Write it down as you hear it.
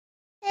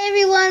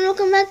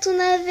welcome back to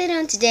another video.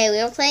 And today we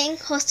are playing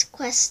Horse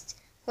Quest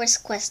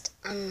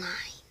Online.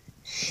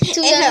 If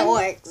it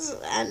works,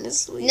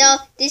 honestly. No,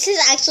 this is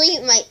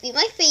actually might be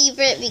my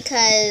favorite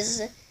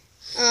because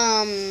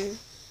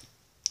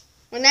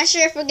we're not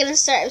sure if we're gonna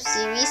start a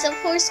series of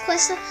Horse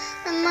Quest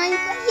Online.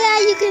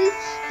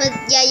 But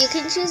you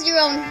can choose your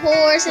own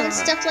horse and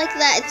stuff like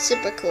that. It's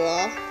super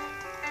cool.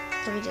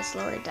 Let me just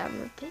lower it down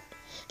a bit.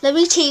 Let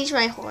me change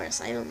my horse.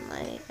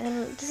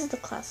 This is the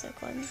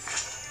classic one.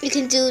 You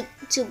can do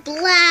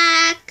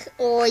black,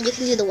 or you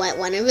can do the white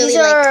one. I really These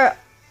like.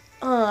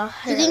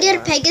 You can get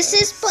a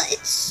Pegasus, but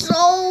it's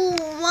so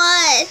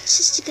much,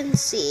 as you can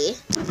see.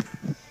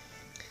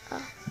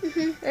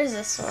 There's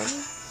this one,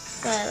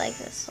 but I like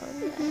this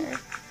one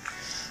better.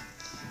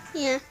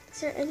 Yeah.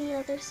 Is there any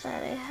others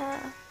that I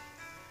have?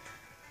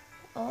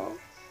 Oh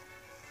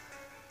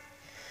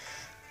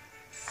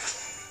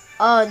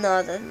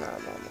no, no.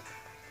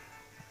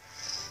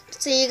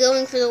 So you're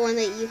going for the one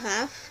that you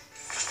have?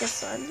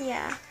 This one,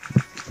 yeah.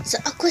 So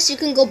of course you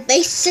can go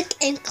basic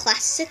and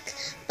classic,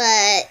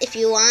 but if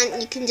you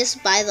want, you can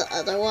just buy the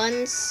other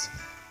ones.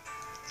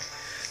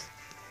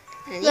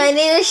 And My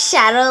name is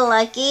Shadow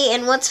Lucky,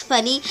 and what's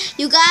funny,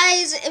 you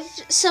guys,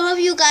 if some of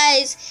you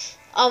guys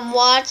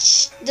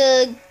watch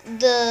the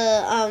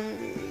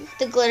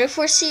Glitter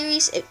Force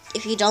series,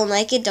 if you don't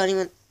like it, don't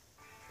even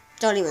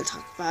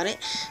talk about it.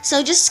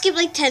 So just skip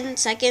like 10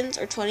 seconds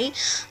or 20.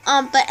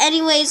 But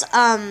anyways,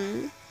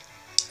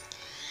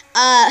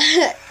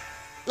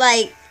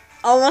 like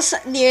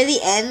almost near the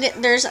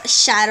end, there's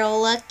Shadow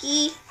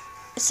Lucky.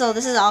 So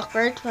this is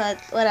awkward, but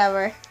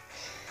whatever.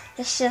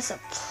 It's just a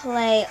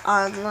play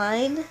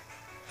online.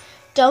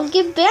 Don't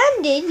get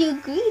banned, you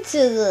agree to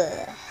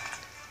the...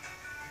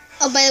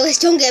 Oh, by the way,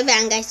 don't get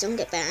banned, guys. Don't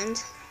get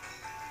banned.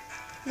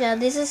 Yeah,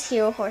 this is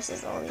hero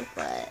horses only,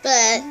 but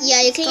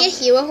yeah, you can get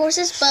hero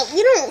horses, but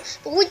we don't.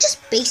 But we're just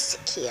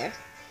basic here.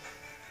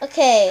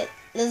 Okay,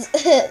 let's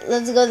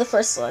go to the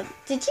first one.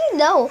 Did you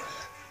know?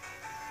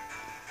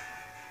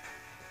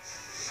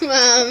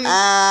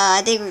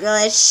 I think we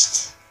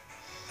glitched.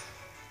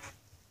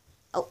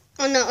 Oh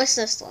no, it's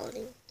just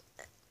loading.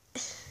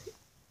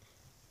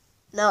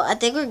 No, I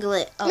think we're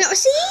glitched. Oh. No,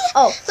 see?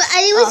 Oh. But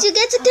anyways, you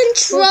get to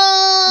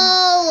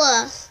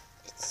control.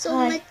 It's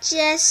so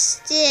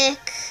majestic.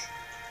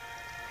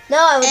 No,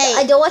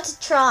 I don't want to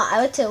try. I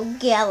want to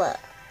gallop.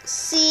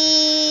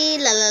 See,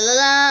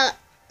 la.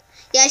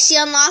 Yeah, she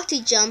unlocked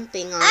you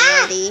jumping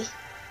already.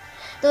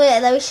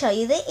 Wait, let me show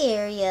you the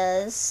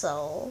areas.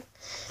 So,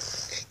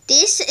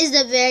 this is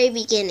the very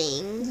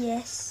beginning.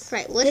 Yes.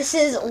 Right. This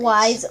is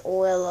Wise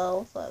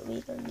Willow, but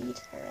we don't need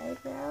her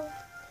right now.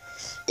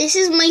 This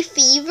is my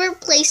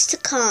favorite place to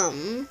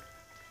come.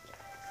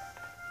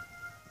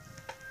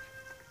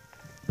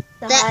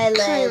 The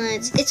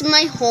Highlands. It's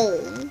my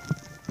home.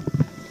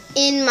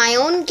 In my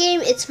own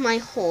game, it's my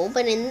home,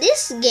 but in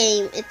this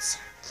game, it's...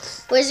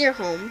 Where's your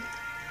home?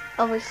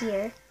 Over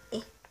here.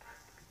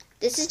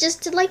 This is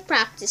just a, like,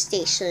 practice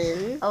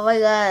station. Oh my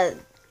god.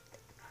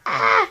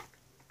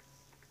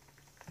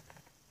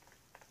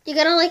 You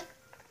gotta, like,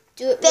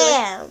 do it.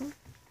 Bam!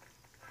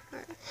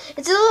 Really.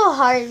 It's a little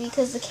hard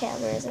because the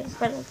camera is in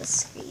front of the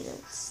screen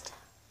and stuff.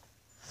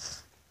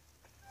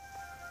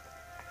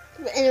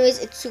 But anyways,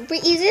 it's super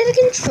easy to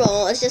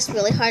control. It's just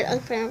really hard in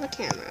front of a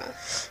camera.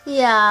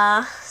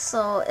 Yeah,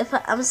 so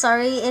I'm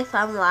sorry if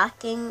I'm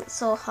lacking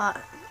so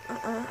hard.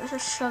 I'm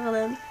just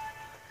struggling.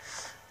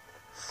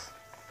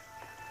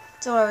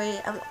 Don't worry,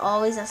 I'm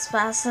always as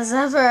fast as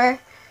ever.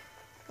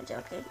 I'm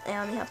joking. I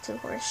only have 2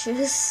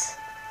 horseshoes.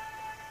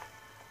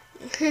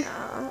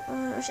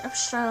 I'm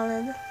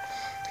struggling.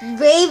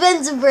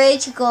 Raven's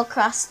Bridge. You go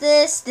across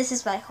this. This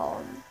is my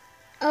home.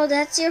 Oh,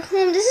 that's your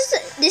home. This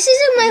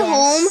isn't my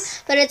home,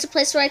 but it's a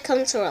place where I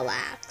come to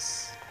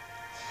relax.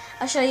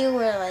 I'll show you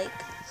where, like,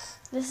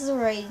 this is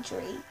where I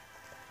drink.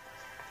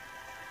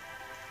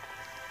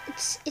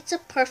 It's a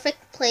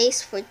perfect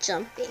place for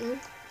jumping.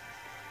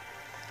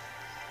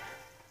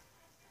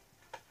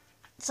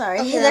 Sorry,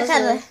 okay, that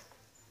kind of.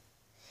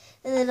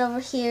 And then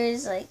over here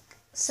is like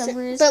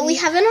somewhere. But we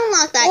haven't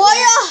unlocked that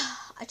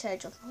yet. I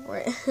tried to jump over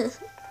it.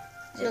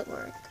 Didn't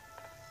work.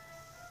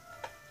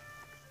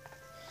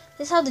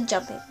 This is how the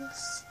jumping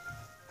is.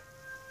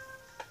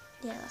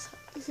 Yeah, that's how.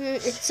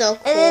 It's so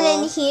cool. And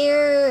then in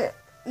here,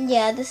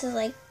 yeah, this is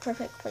like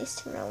perfect place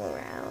to roam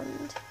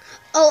around.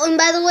 Oh, and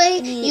by the way,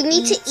 you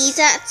need to eat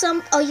at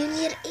some. Oh, you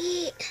need to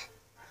eat.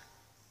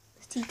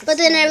 But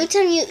then every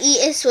time you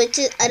eat,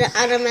 it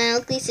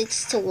automatically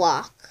switches to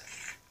walk.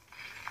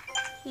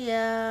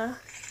 Yeah.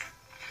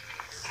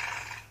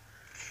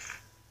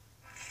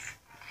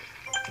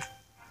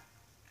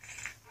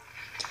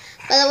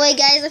 By the way,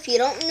 guys, if you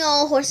don't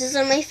know, horses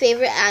are my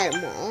favorite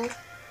animal.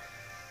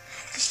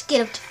 Just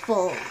get up to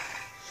full.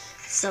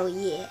 So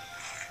yeah.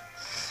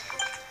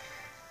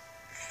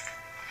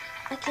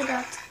 I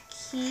cannot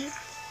keep,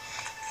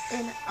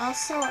 and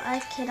also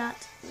I cannot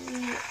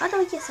read. Oh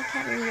no, yes, I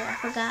can read. I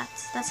forgot.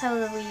 That's how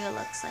the reader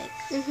looks like.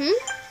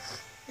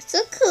 It's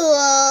so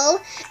cool.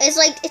 It's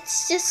like,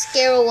 it's just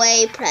scare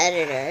away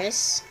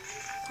predators.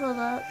 Hold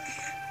up.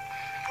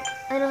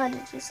 I know how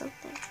to do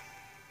something.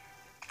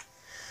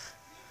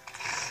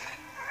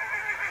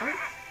 Oh,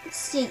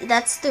 see,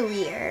 that's the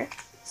rear.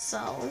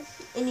 So,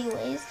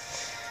 anyways,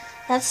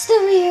 that's the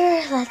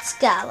rear. Let's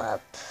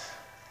gallop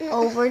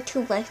over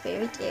to my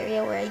favorite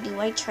area where I do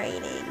my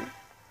training.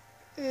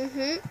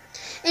 And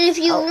if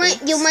you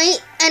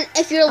and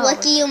if you're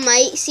lucky, you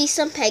might see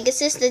some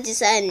Pegasus that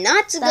decide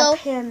not to go. The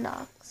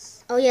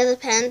Pandox. Oh yeah, the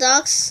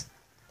Pandox.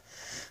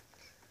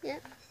 Yeah,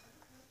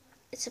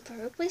 it's a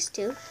perfect place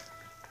too.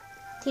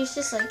 He's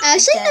just like. I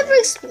actually never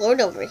explored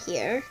over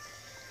here.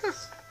 Huh.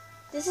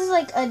 This is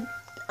like a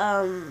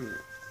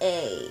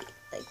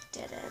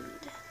dead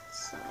end.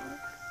 So.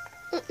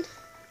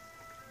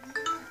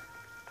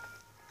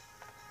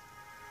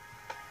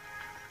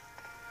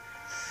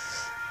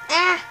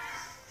 Ah!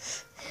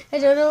 I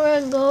don't know where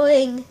I'm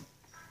going.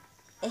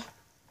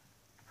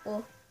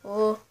 Oh,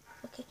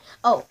 okay.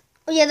 Oh.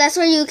 Oh yeah, that's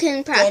where you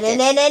can practice.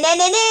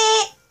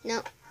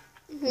 No.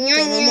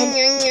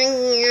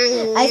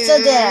 I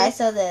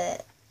still did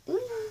it.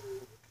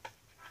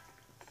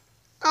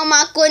 Oh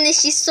my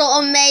goodness, she's so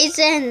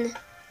amazing.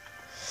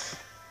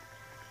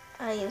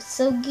 I am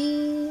so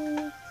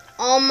good.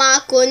 Oh my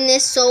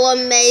goodness, so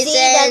amazing.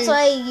 See, that's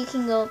why you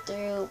can go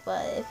through,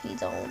 but if you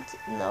don't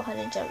know how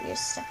to jump, you're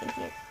stuck in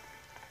here.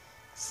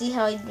 See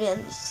how I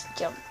managed to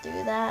jump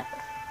through that?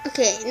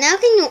 Okay, now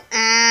can you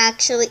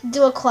actually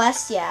do a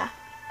quest? Yeah.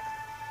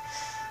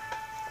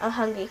 I'm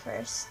hungry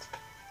first.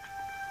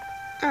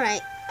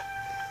 Alright.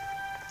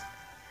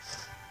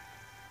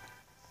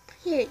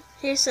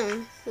 Here's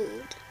some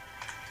food.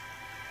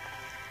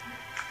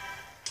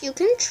 You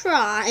can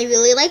trot. I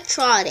really like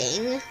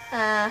trotting.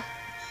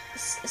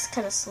 It's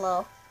kind of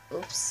slow.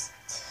 Oops.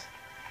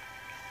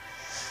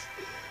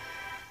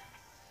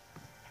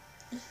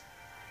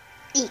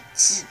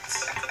 Eat.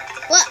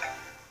 What?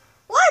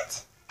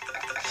 What?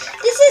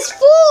 This is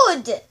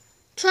food!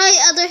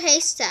 Try other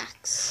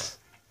haystacks.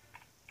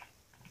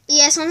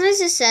 Yeah, sometimes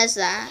it says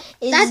that.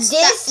 Yes.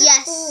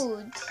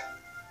 Food?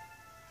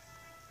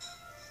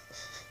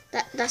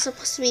 That's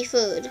supposed to be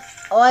food.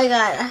 Oh my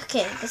god.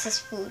 Okay, this is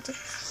food.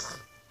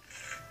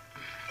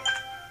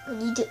 We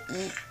need to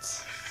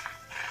eat.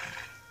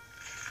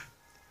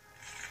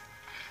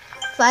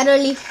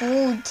 Finally,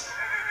 food.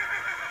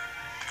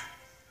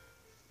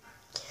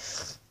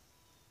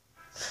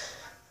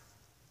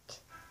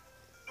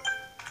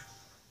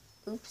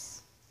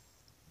 Oops.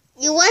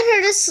 You want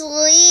her to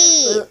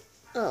sleep.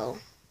 Oh.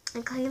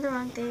 I'm clicking the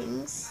wrong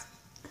things.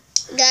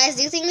 Guys,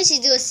 do you think we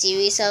should do a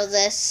series of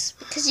this?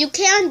 Because you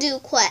can do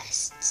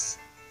quests.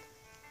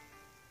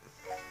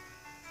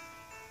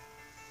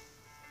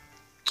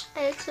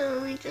 I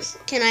accidentally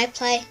just... Can I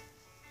play?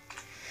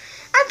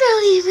 I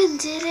barely even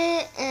did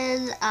it,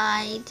 and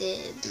I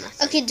did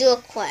nothing. Okay, do a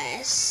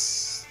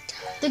quest.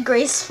 The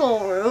graceful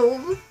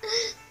room.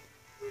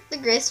 The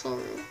graceful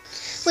room.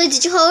 Wait,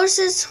 did your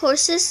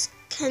horses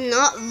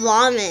cannot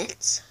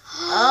vomit?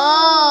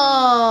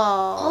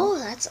 Oh. Oh,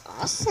 that's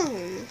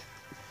awesome.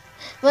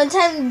 One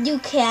time you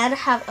can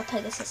have a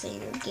Pegasus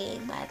in your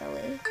game, by the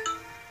way.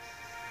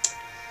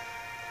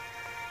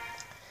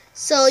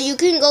 So you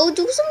can go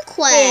do some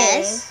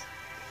quests. Yeah.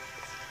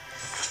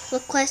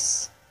 What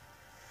quests?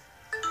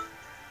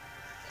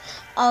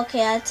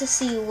 Okay, I had to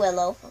see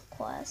Willow for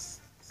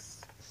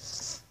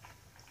quests.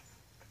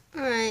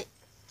 Alright.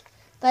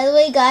 By the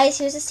way, guys,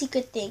 here's a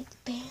secret thing.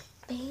 Bam,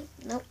 bam,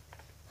 nope.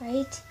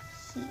 Right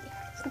here.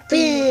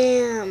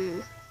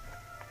 Bam.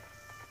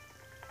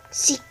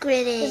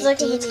 Secret. It's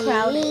like if it's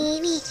crowded.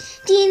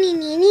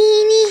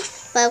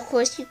 But of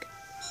course you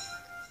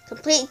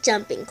complete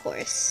jumping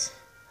course.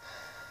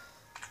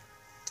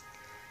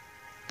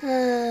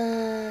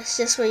 It's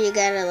just where you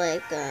gotta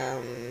like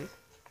no,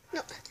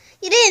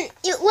 you didn't.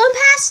 You went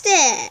past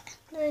it.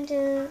 No, I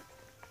didn't.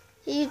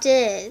 You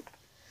did.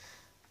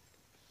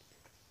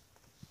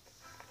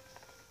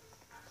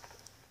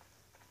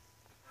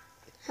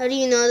 How do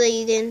you know that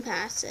you didn't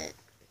pass it?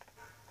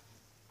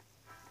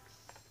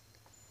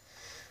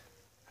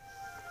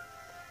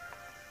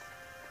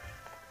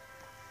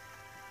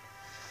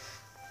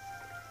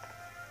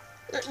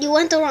 You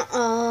went the wrong.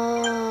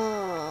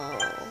 Oh.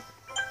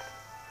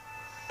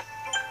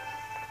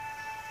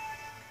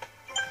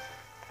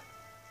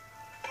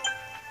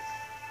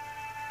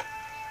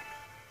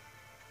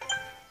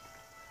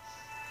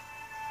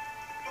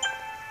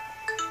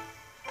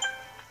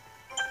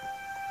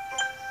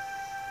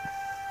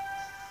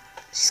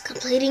 She's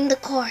completing the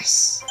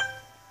course.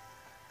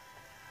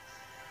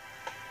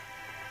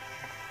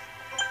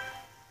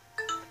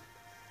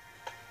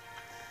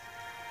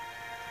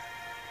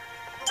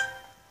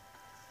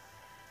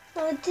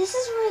 Oh, this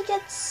is where it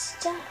gets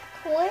stuck.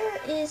 Where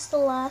is the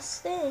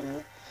last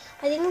thing?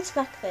 I think it's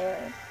back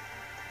there.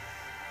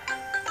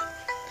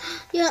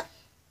 Yeah.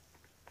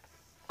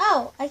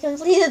 Oh, I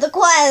completed the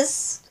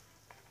quest.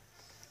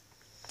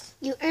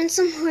 You earned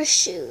some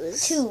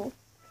horseshoes. 2.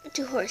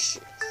 2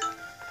 horseshoes.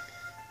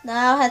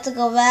 Now I have to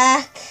go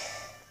back.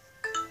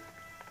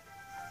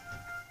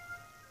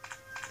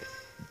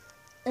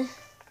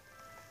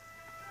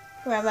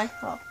 Where am I?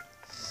 Oh,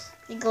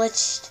 it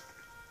glitched.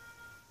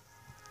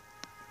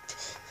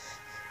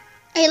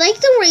 I like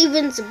the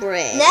Raven's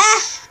Bridge.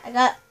 Nah,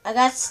 I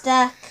got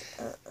stuck.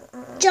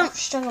 Jump. I'm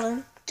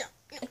struggling. Jump.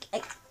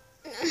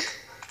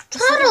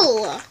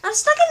 Puddle. I'm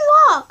stuck in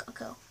walk.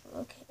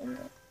 Okay, I'm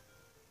good.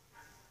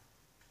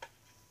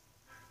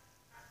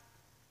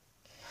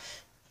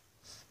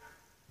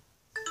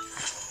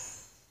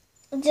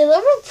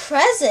 Deliver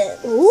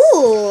present.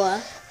 Ooh.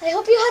 I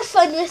hope you had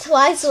fun with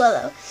Wise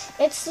Willow.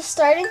 It's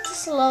starting to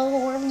slow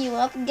warm you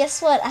up.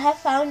 Guess what? I have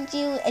found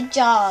you a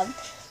job.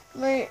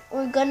 We're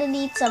gonna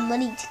need some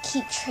money to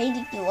keep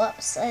trading you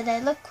up. So I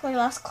look for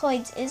lost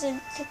coins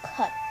isn't to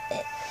cut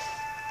it.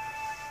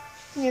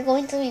 You're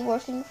going to be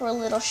working for a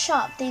little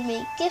shop. They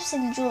make gifts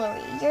and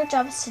jewelry. Your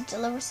job is to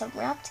deliver some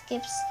wrapped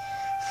gifts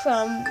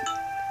from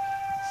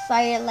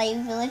Firelight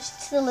Village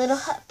to the little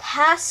hut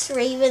past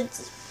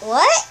Raven's.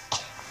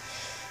 What?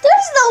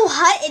 There's no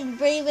hut in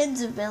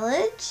Raven's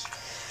Village.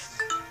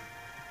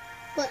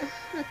 What?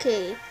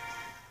 Okay.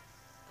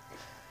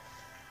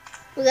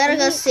 We gotta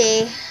go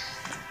see.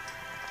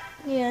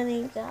 Yeah,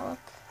 you gotta look.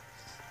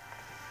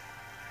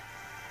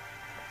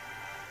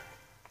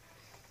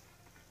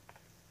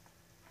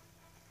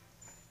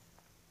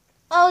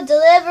 Oh,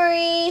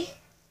 delivery.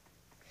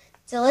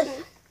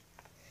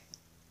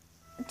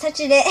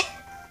 Touching it.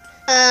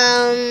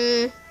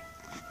 Oh.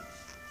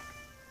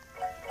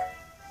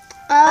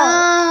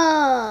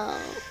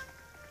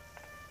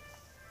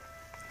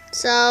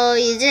 So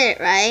you did it,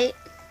 right?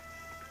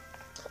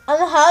 I'm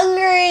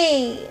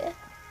hungry.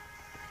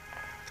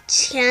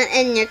 You can't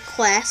end your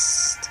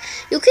quest.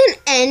 You can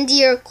end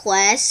your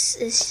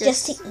quest. It's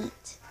Just to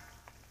eat.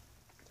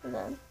 Hold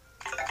on.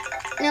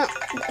 No.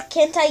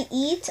 Can't I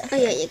eat? Oh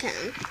yeah, you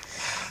can.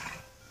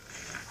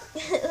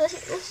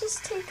 Let's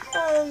just take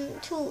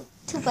two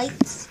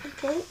bites,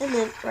 okay? And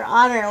then we're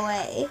on our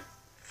way.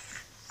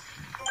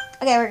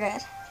 Okay, we're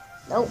good.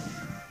 Nope.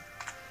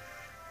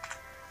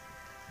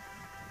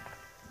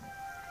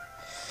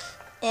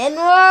 And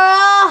we're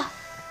off!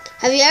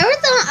 Have you ever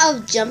thought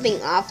of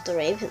jumping off the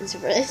Raven's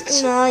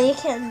Bridge? No, you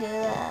can't do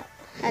that.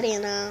 How do you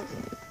know?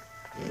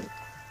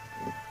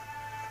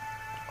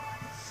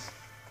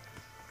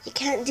 You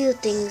can't do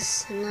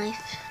things in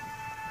life.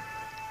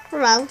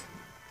 Hello.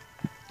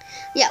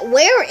 Yeah,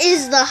 where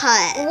is the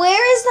hut?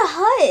 Where is the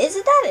hut? Is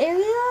it that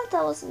area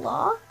that was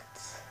locked?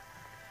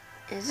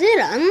 Is it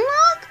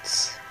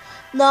unlocked?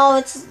 No,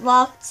 it's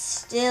locked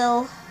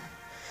still.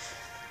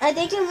 I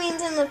think it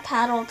means in the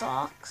paddle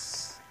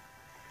docks.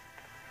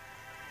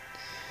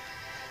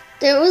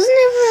 There was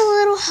never a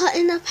little hut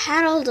in the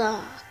paddle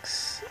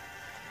docks.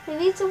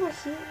 Maybe it's over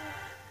here.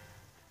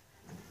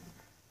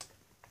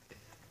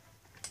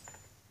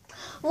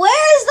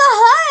 Where is the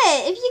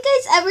hut? If you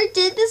guys ever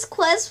did this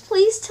quest,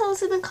 please tell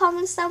us in the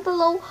comments down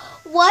below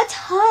what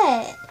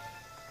hut.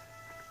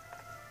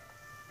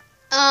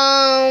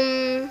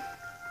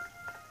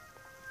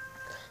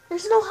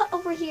 There's no hut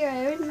over here.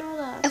 I already know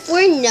that. If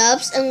we're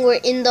nubs and we're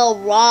in the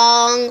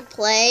wrong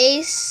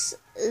place,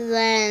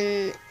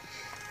 then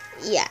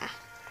yeah.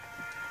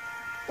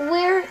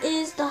 Where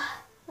is the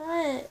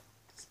hut?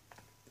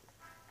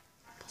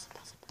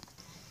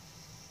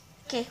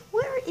 Okay,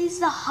 where is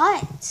the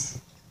hut?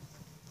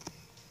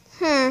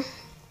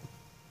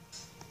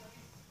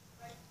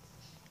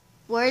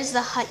 Where is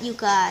the hut, you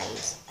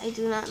guys? I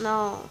do not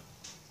know.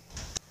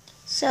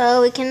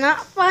 So we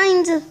cannot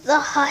find the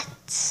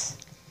hut.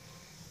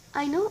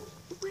 I know.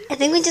 I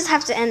think we just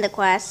have to end the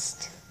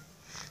quest.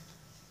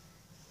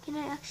 Can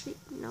I actually?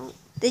 No.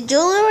 The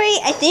jewelry,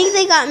 I think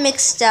they got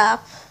mixed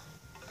up.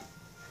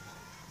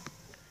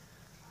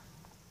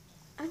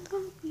 I'm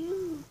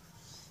confused.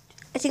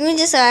 I think we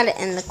just gotta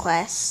end the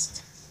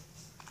quest.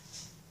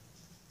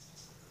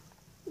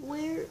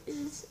 Where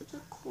is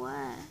the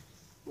quest?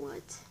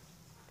 What?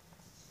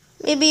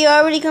 Maybe you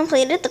already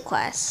completed the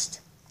quest.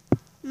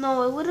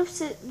 No, it would have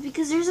said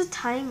because there's a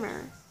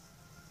timer.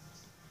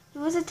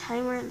 There was a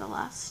timer in the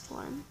last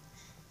one.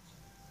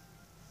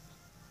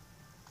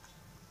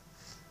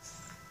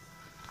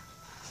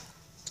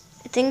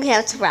 I think we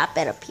have to wrap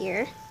it up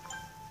here.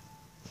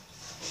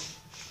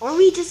 Or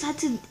we just had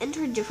to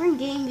enter a different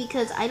game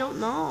because I don't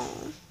know.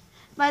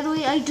 By the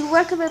way, I do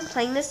recommend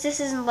playing this. This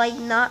is like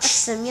not a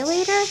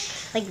simulator,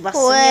 like bus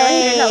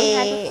simulator that we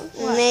had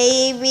before. What?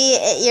 Maybe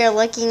you're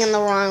looking in the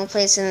wrong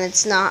place and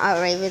it's not at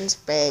Raven's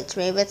Bridge.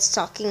 Maybe it's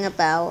talking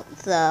about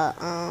the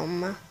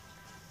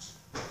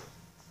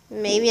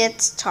maybe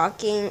it's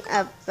talking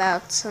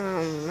about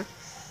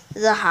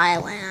the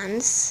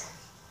Highlands.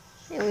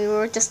 And we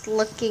were just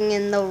looking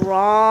in the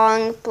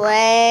wrong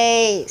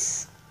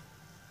place.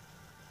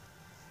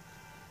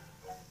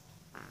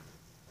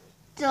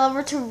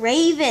 Deliver to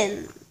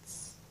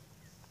Ravens.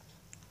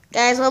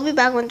 Guys, we'll be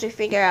back once we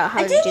figure out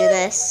how to do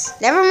this.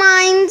 Never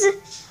mind.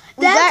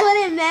 That's what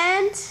it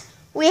meant.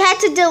 We had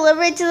to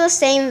deliver it to the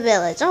same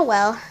village. Oh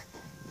well.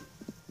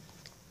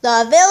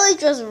 The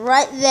village was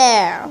right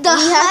there. The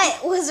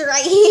hut was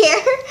right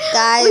here.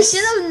 Guys. We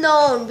should have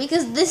known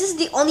because this is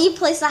the only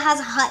place that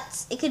has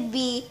huts. It could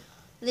be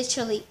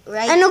literally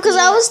right I know, because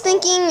here. I was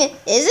thinking,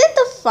 is it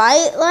the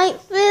Firelight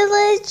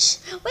Village?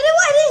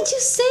 Why didn't you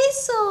say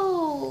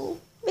so?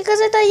 Because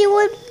I thought you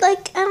would,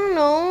 like, I don't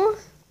know.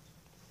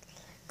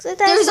 'Cause I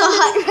thought There's a something-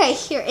 hut right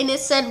here, and it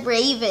said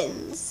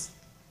ravens.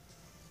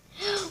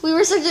 We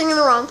were searching in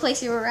the wrong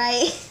place. You were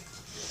right.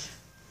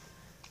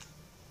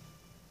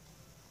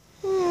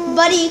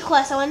 Buddy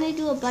quest. I want to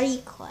do a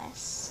buddy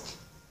quest.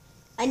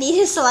 I need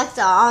to select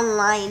the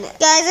online.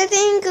 Guys, I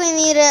think we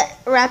need to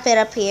wrap it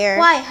up here.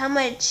 Why? How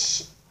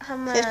much?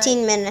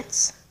 15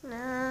 minutes.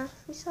 Nah,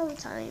 we still have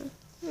time.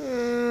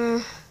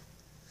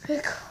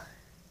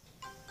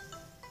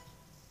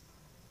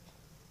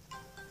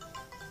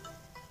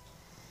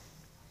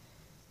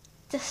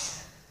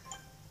 This.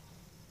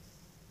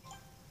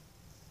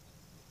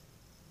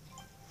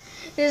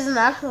 There's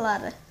not a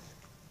lot of.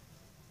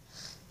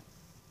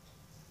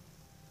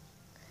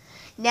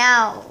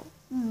 Now,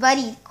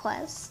 buddy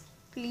quest,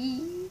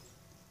 please.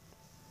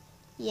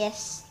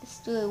 Yes, let's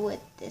do it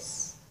with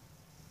this.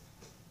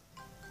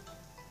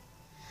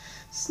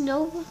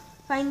 Snow,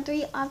 find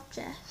 3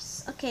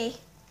 objects. Okay.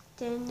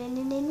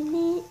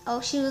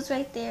 Oh, she was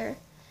right there.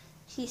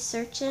 She's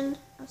searching.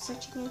 I'm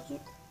searching in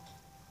here.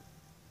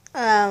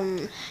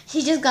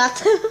 She just got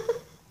them.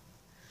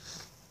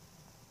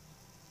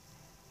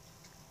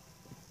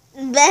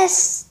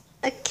 Best.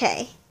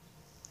 Okay.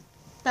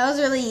 That was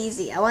really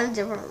easy. I want a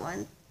different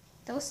one.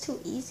 That was too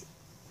easy.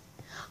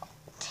 Oh,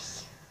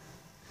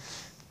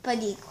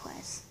 buddy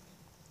quest.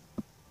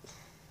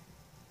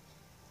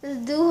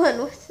 Let's do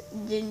one with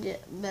Ginger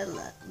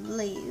Bella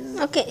Blaze.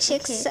 Okay, she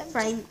Okay, accepted.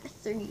 find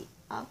 3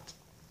 objects.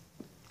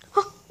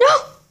 Oh,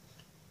 no!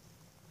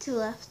 2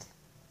 left.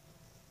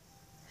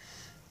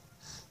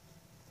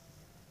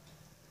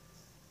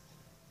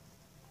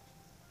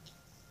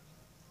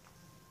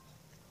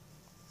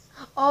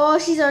 Oh,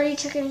 she's already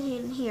checking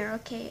in here.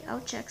 Okay,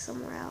 I'll check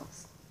somewhere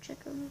else.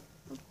 Check in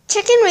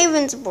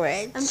Raven's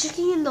Bridge. I'm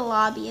checking in the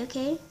lobby,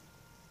 okay?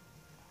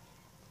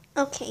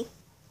 Okay.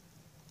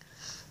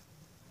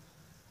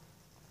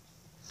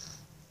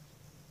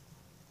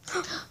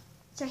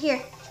 It's right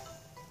here.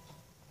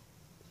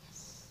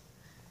 Yes.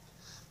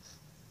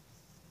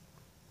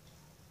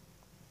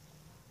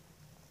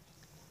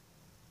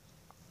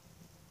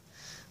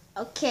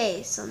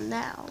 Okay, so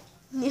now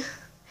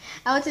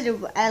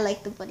I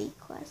like the buddy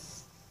quest.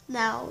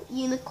 Now,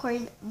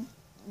 unicorn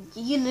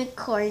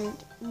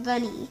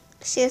bunny.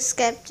 She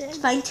accepted.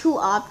 Find 2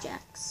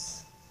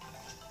 objects.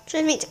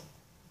 Should we?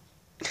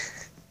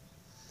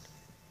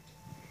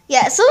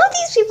 Yeah, some of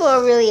these people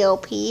are really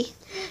OP.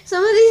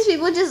 Some of these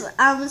people just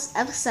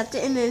accept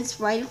it and then it's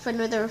right in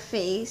front of their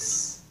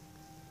face.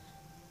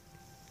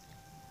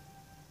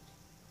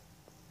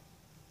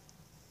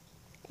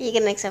 Are you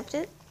gonna accept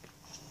it?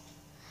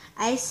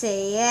 I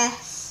say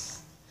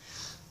yes.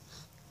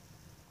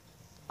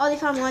 Oh, they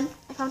found 1.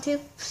 I found 2.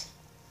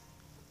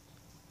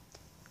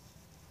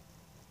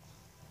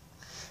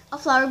 A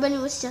flower bunny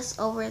was just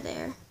over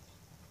there.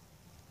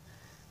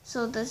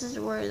 So this is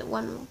where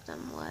one of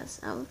them was.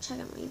 I'll check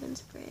on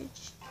Raven's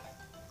Bridge.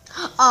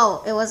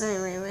 Oh, it wasn't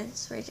in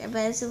Raven's Bridge. I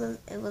bet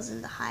it was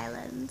in the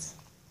Highlands.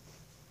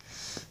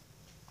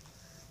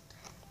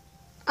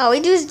 All we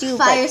do is do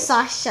Fire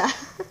Sasha.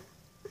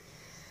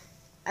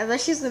 I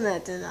bet she's gonna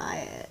deny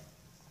it.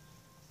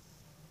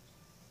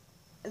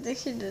 I think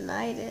she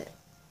denied it.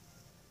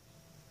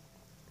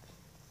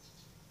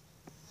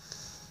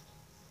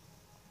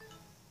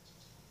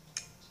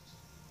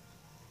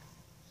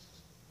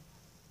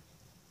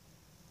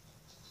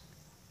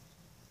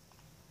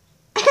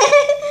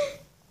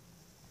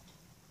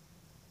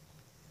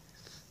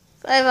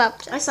 Five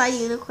up. I saw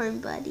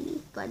Unicorn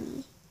Bunny.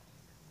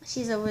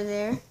 She's over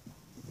there.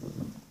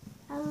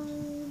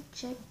 I'll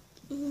check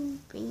in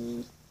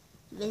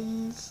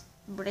Raven's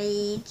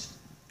Bridge.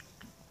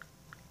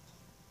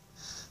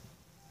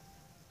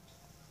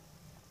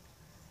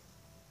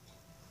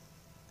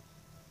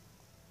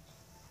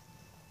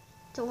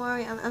 Don't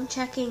worry, I'm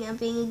checking. I'm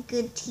being a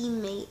good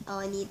teammate. Oh,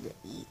 I need to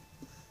eat.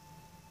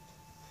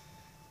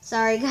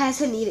 Sorry,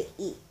 guys, I need to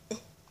eat.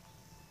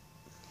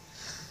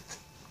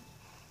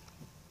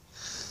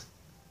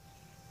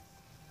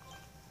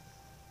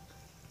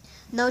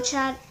 No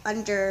chat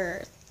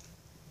under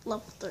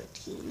level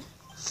 13.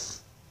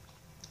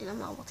 And I'm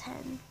level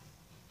 10.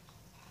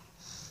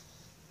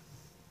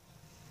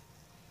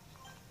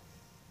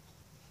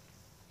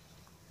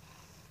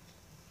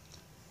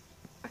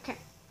 Okay.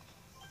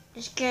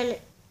 Let's get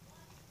it.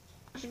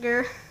 Let's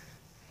go.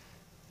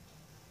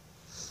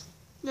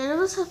 None of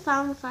us have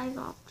found 5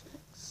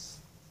 objects.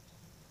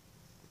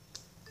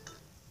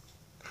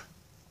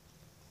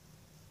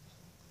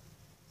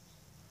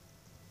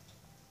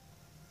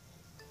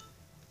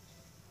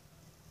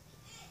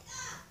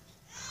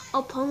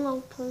 Oh,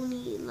 Polo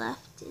Pony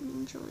left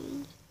and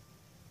joined.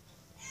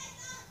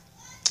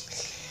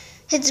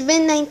 It's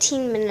been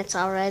 19 minutes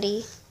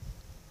already.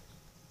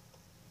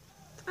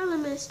 Our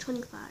limit is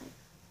 25.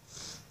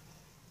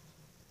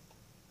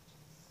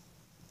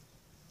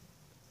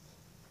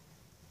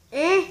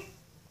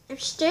 I'm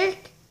stuck.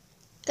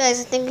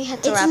 Guys, I think we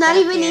had to wrap It's not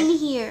it up even here. in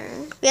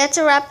here. We had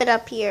to wrap it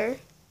up here.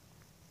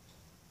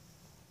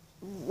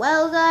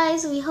 Well,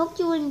 guys, we hope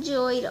you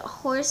enjoyed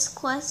Horse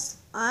Quest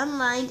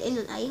online,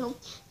 and I hope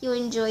you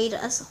enjoyed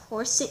us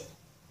horsing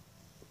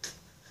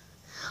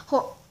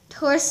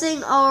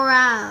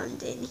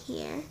around in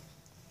here.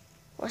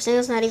 Horsing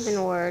is not even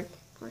a word.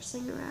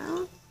 Horsing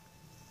around.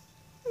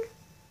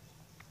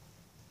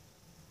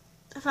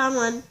 I found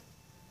one.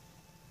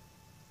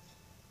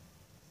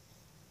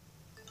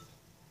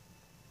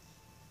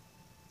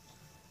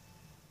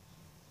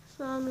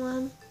 Found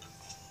one.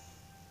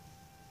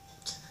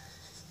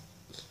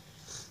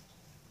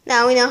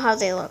 Now we know how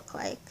they look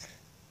like.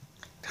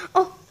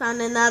 Oh,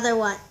 found another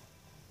one.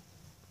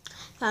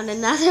 Found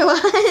another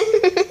one.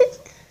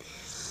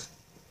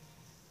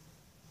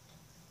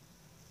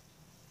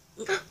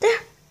 There.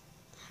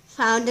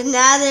 Found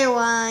another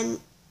one.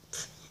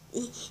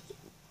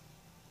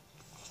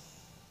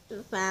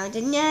 Found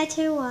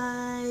another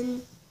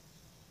one.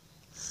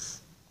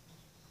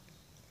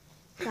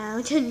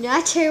 Found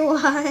another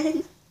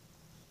one.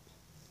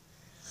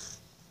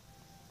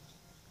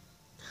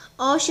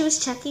 Oh, she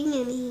was checking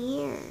in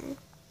here.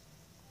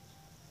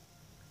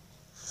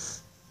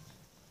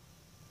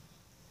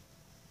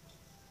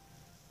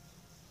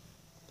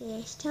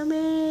 There's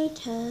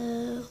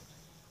tomato.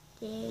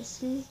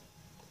 There's...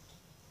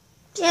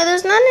 Yeah,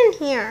 there's none in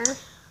here.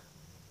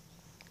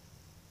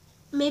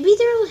 Maybe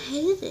they're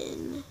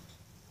hidden.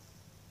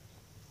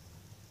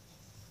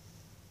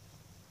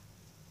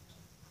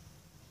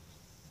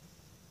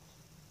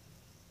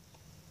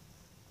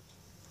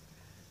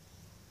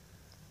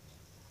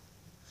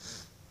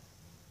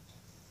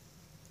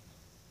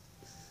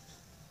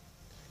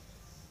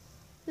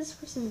 What's this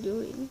person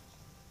doing?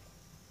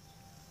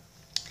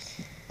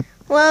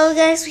 Well,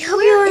 guys, we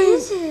hope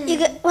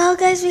it?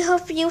 we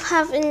hope you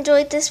have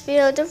enjoyed this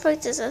video. Don't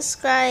forget to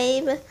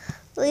subscribe,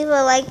 leave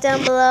a like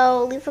down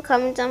below, leave a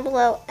comment down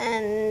below,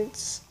 and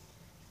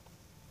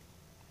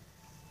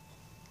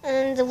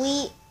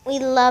we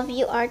love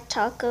you, Art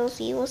Tacos.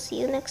 We will see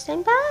you next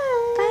time.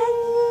 Bye.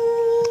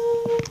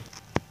 Bye.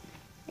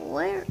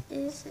 Where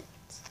is it?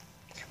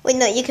 Wait,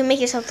 no, you can make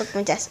yourself look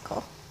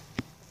majestical.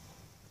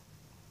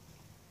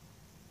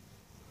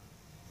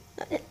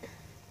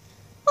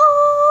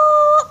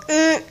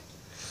 Oh,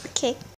 okay.